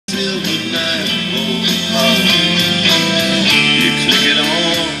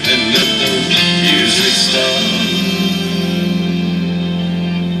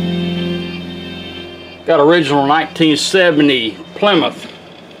Got original 1970 Plymouth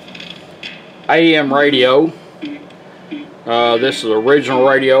AM radio. This is original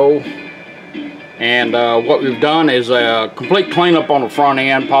radio, and what we've done is a complete cleanup on the front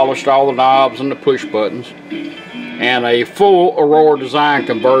end, polished all the knobs and the push buttons, and a full Aurora Design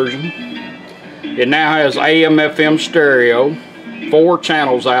conversion. It now has AM FM stereo, 4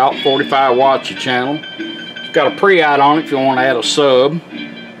 channels out, 45 watts a channel. It's got a pre-out on it if you want to add a sub.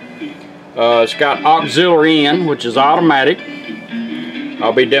 It's got auxiliary in, which is automatic.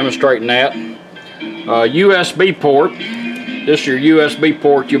 I'll be demonstrating that. USB port. This is your USB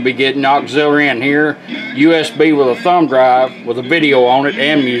port you'll be getting. Auxiliary in here. USB with a thumb drive with a video on it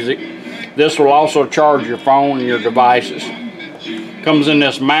and music. This will also charge your phone and your devices. Comes in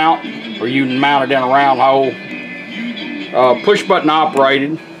this mount, or you can mount it in a round hole. Push button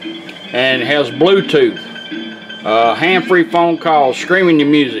operated, and it has Bluetooth. Hand-free phone calls, streaming your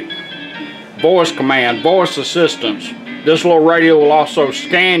music. Voice command, voice assistance. This little radio will also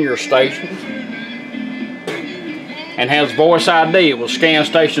scan your stations and has voice ID. It will scan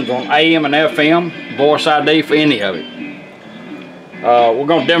stations on AM and FM, voice ID for any of it. We're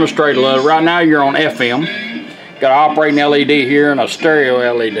going to demonstrate a little. Right now you're on FM. Got an operating LED here and a stereo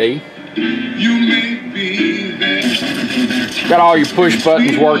LED. Got all your push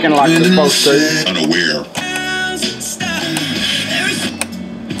buttons working like they're supposed to. Unaware.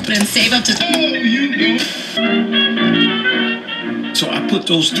 And save up to So I put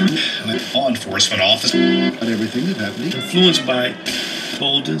those through law enforcement office. Not everything that happened. Influenced by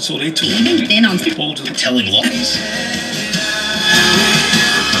Bolden, so they told me in on Bolden telling lies.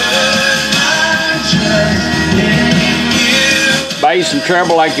 Bass and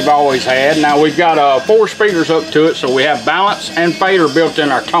treble like you've always had. Now we've got 4 speakers up to it, so we have balance and fader built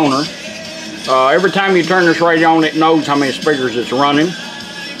in our toner. Every time you turn this radio on, it knows how many speakers it's running.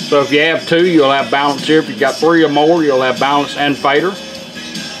 So if you have 2, you'll have balance here. If you've got 3 or more, you'll have balance and fader.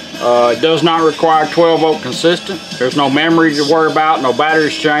 It does not require 12-volt consistent. There's no memory to worry about, no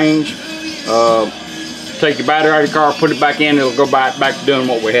batteries change. Take your battery out of your car, put it back in, it'll go back to doing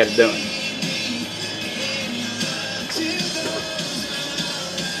what we had it doing.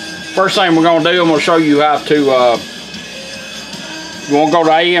 First thing we're going to do, I'm going to show you how to, you want to go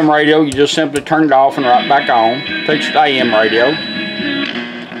to AM radio, you just simply turn it off and right back on. Takes you to AM radio.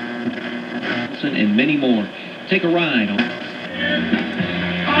 And many more. Take a ride on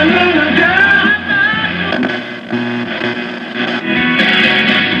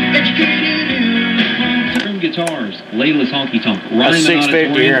guitars, Layla's Honky Tonk. That's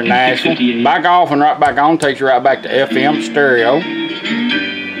 650 here in Nashville. Back off and right back on, takes you right back to FM stereo.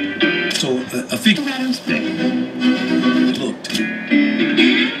 So a figure looked.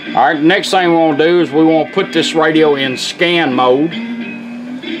 Alright, the next thing we want to do is we want to put this radio in scan mode.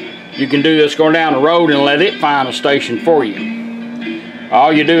 You can do this going down the road and let it find a station for you.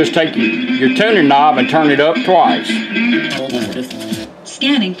 All you do is take your tuning knob and turn it up twice.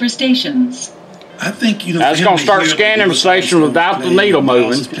 Scanning for stations. I think, you know, now it's going to start scanning the station without the needle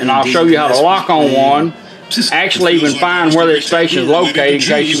moving, and I'll show you how to lock on one. Actually even find where that station is located in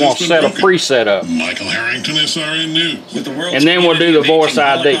case you want to set a preset up. Michael Harrington, SRN News. And then we'll do the voice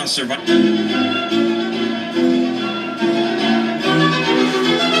ID.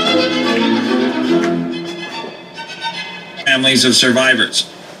 Families of survivors.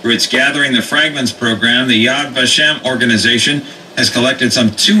 Through its Gathering the Fragments program, the Yad Vashem organization has collected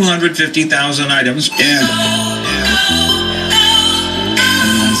some 250,000 items.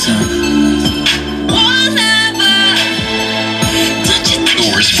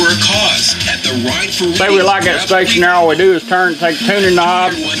 For a cause at the Ride for Say we like that station there, all we do is take the tuning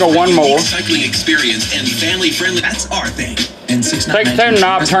knob, go one more. Cycling experience and family friendly. That's our thing. Take the tuning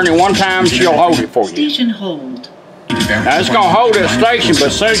knob, turn it one time, she'll hold it for you. Station hold. Now it's going to hold that station, but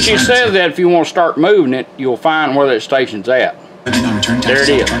as soon as she says that, if you want to start moving it, you'll find where that station's at. There it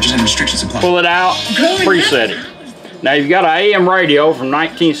is. Pull it out, preset it. Now you've got an AM radio from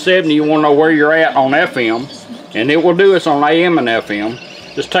 1970, you want to know where you're at on FM, and it will do this on AM and FM.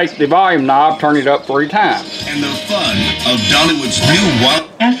 Just take the volume knob, turn it up 3 times. And the fun of Dollywood's new wild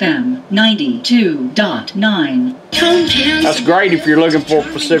FM 92.9. That's great if you're looking for a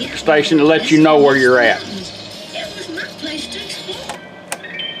specific station to let you know where you're at.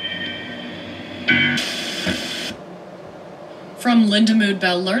 From Linda Mood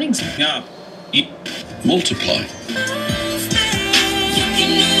Bell Learning Center. Yeah. multiply.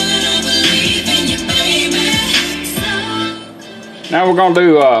 Now we're going to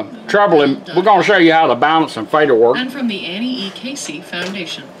do treble, and we're going to show you how the balance and fader work. And from the Annie E. Casey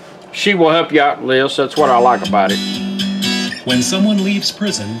Foundation. She will help you out with this. That's what I like about it. When someone leaves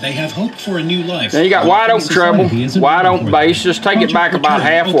prison, they have hope for a new life. Then you got wide open treble, wide open bass. Just take it back about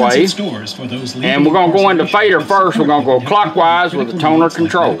halfway. And we're going to go into fader first. We're going to go clockwise with the toner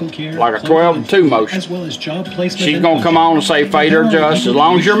control, like a 12-2 motion. She's going to come on and say fader adjust. As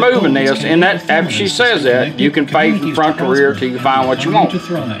long as you're moving this, and that after she says that, you can fade from front to rear till you find what you want.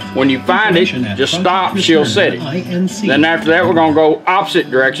 When you find it, just stop, she'll set it. Then after that, we're going to go opposite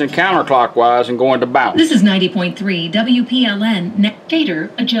direction, counterclockwise, and go into balance. This is 90.3 WPLN.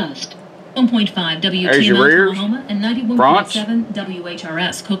 Fader adjust. 1.5 WTML Oklahoma and 91.7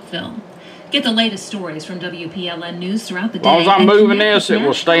 WHRS Cookeville. Get the latest stories from WPLN News throughout the day. As long as I'm moving this, it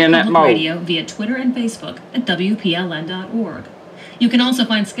will stay in that mode. Radio via Twitter and Facebook at WPLN.org. You can also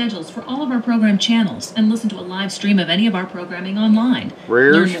find schedules for all of our program channels and listen to a live stream of any of our programming online.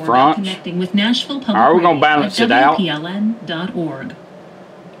 Rears, Learn more fronts. about connecting with Nashville Public All right, we're going to Radio balance at it out. WPLN.org.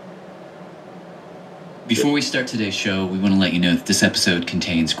 Before we start today's show, we want to let you know that this episode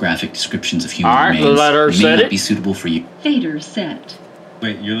contains graphic descriptions of human remains. let her that set may not it. be suitable for you. Fader set.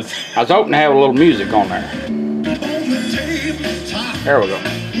 Wait, you're the... I was hoping to have a little music on there. There we go.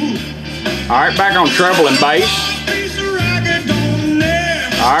 Alright, back on treble and bass.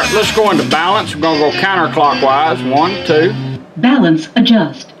 Alright, let's go into balance. We're going to go counterclockwise. 1, 2. Balance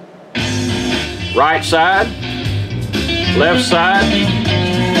adjust. Right side. Left side.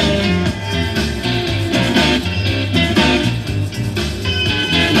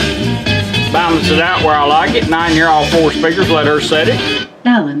 Balance it out where I like it. 9 here, all 4 speakers. Let her set it.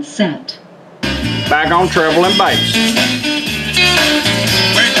 Balance set. Back on treble and bass.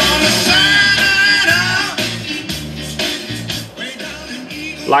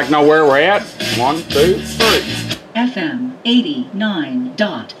 Like know where we're at. 1, 2, 3. FM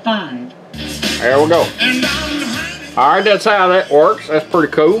 89.5. There we go. Alright, that's how that works. That's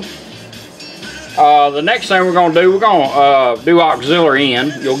pretty cool. The next thing we're going to do, we're going to do auxiliary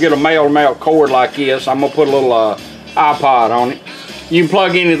in. You'll get a male-to-male cord like this. I'm going to put a little iPod on it. You can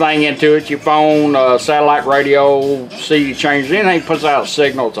plug anything into it, your phone, satellite radio, CD changers, anything puts out a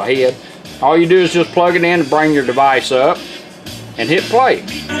signal, it's a head. All you do is just plug it in and bring your device up and hit play.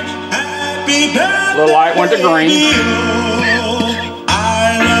 Little light went to green.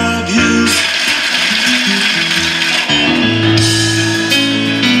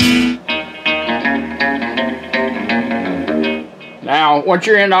 Now, once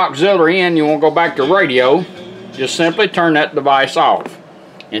you're in auxiliary in, you want to go back to radio. Just simply turn that device off.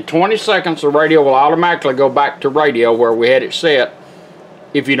 In 20 seconds, the radio will automatically go back to radio where we had it set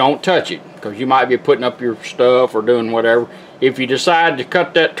if you don't touch it, because you might be putting up your stuff or doing whatever. If you decide to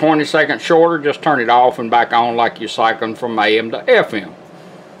cut that 20 seconds shorter, just turn it off and back on like you're cycling from AM to FM.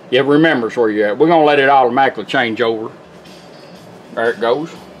 It remembers where you're at. We're going to let it automatically change over. There it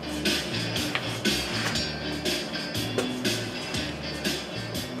goes.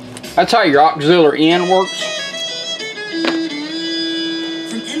 That's how your auxiliary in works.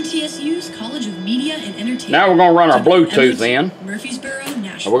 From MTSU's College of Media and Entertainment. Now we're going to run our Bluetooth in. Murfreesboro,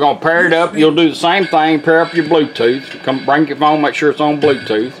 Nashville. We're going to pair it up. You'll do the same thing. Pair up your Bluetooth. Come bring your phone. Make sure it's on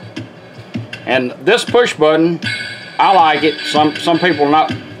Bluetooth. And this push button, I like it. Some people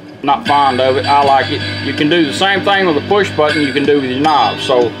not fond of it. I like it. You can do the same thing with the push button you can do with your knob.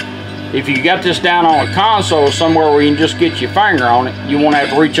 So if you got this down on a console somewhere where you can just get your finger on it, you won't have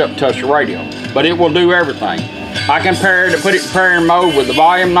to reach up and touch the radio. But it will do everything. I can put it in pairing mode with the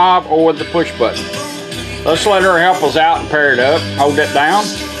volume knob or with the push button. Let's let her help us out and pair it up. Hold that down.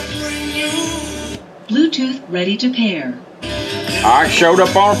 Bluetooth ready to pair. Alright, showed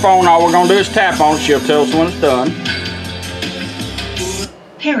up on her phone. All we're going to do is tap on it. She'll tell us when it's done.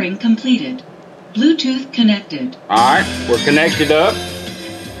 Pairing completed. Bluetooth connected. Alright, we're connected up.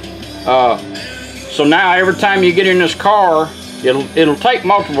 So now every time you get in this car, it'll take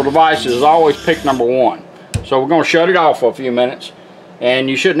multiple devices. Always pick number 1. So we're going to shut it off for a few minutes. And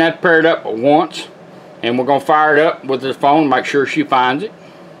you shouldn't have to pair it up but once. And we're going to fire it up with this phone, make sure she finds it.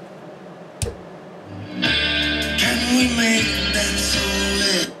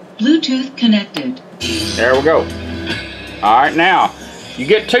 Bluetooth connected. There we go. Alright, now, you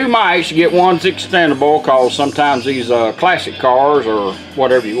get 2 mics, you get one's extendable, because sometimes these classic cars or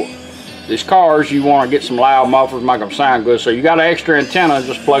whatever these cars, you want to get some loud mufflers, make them sound good. So you got an extra antenna,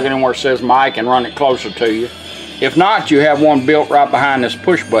 just plug it in where it says mic and run it closer to you. If not, you have one built right behind this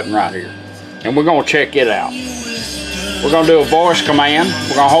push button right here. And we're going to check it out. We're going to do a voice command.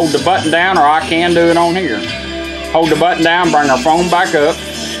 We're going to hold the button down, or I can do it on here. Hold the button down, bring our phone back up.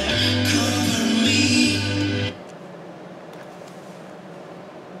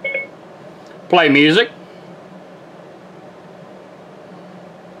 Play music.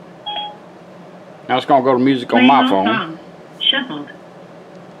 Now it's going to go to music on my phone. shuffled.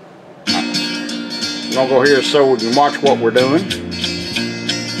 I'm gonna go here so we can watch what we're doing.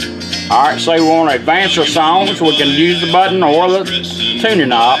 Alright, say we want to advance our songs, we can use the button or the tuning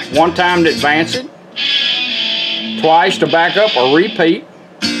knob. One time to advance it, twice to back up or repeat,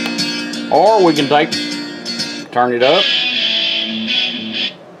 or we can turn it up.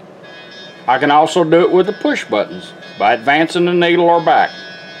 I can also do it with the push buttons by advancing the needle or back.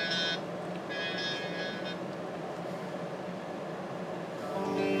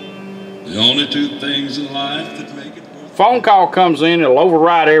 The only two things in life that make it worth. Phone call comes in, it'll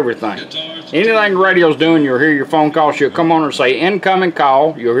override everything. Anything the radio's doing, you'll hear your phone call. She'll come on and say incoming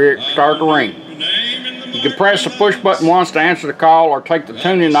call. You'll hear it start to ring. You can press the push button once to answer the call, or take the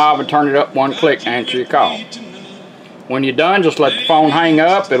tuning knob and turn it up one click to answer your call. When you're done, just let the phone hang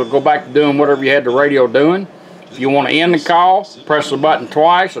up. It'll go back to doing whatever you had the radio doing. If you want to end the call, press the button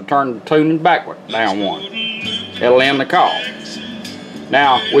twice or turn the tuning backward down one. It'll end the call.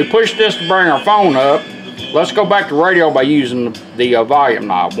 Now, we push this to bring our phone up. Let's go back to radio by using the volume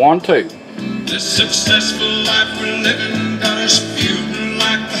knob. 1, 2. This successful life we're living, got us spewing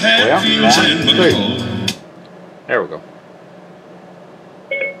like the Hatfields and 1, 2. There we go.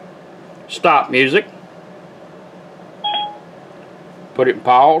 Stop music. Put it in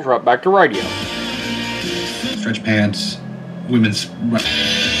pause, right back to radio. Stretch pants, women's.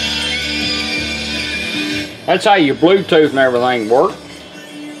 That's how your Bluetooth and everything work.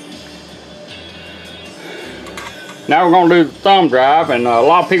 Now we're going to do the thumb drive, and a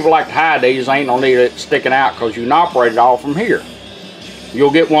lot of people like to hide these. Ain't no need it sticking out because you can operate it all from here.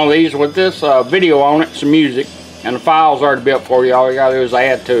 You'll get one of these with this video on it, some music, and the file's already built for you. All you got to do is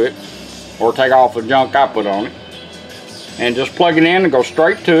add to it or take off the junk I put on it. And just plug it in and go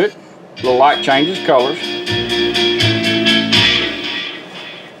straight to it. The light changes colors.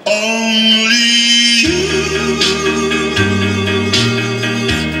 Only you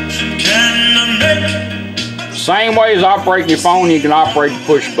can make. Same way as operating your phone, you can operate the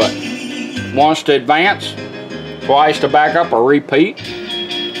push button. Once to advance, twice to back up or repeat.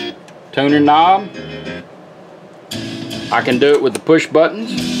 Tuning knob. I can do it with the push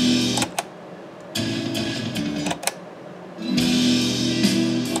buttons.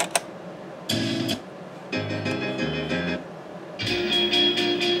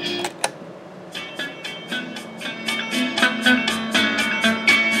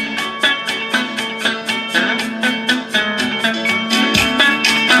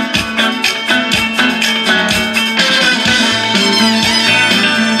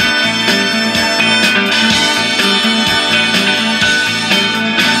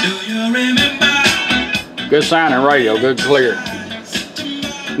 Good sounding radio, good clear.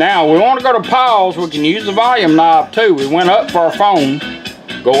 Now we want to go to pause. We can use the volume knob too. We went up for our phone.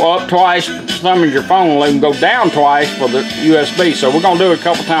 Go up twice to summon your phone, let them go down twice for the USB. So we're going to do it a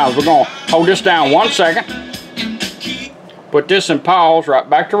couple times. We're going to hold this down 1 second. Put this in pause, right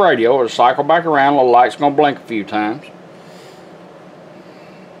back to radio. It'll cycle back around. The light's going to blink a few times.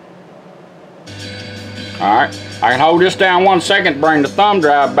 Alright, I can hold this down 1 second to bring the thumb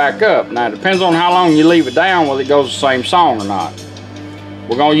drive back up. Now it depends on how long you leave it down, whether it goes the same song or not.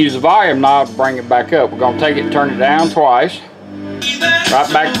 We're going to use the volume knob to bring it back up. We're going to take it and turn it down twice. Right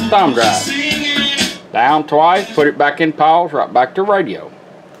back to the thumb drive. Down twice, put it back in pause, right back to radio.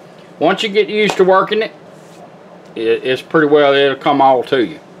 Once you get used to working it, it's pretty well, it'll come all to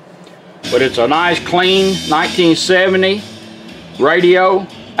you. But it's a nice clean 1970 radio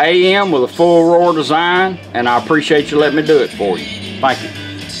AM with a full Aurora design, and I appreciate you letting me do it for you. Thank you.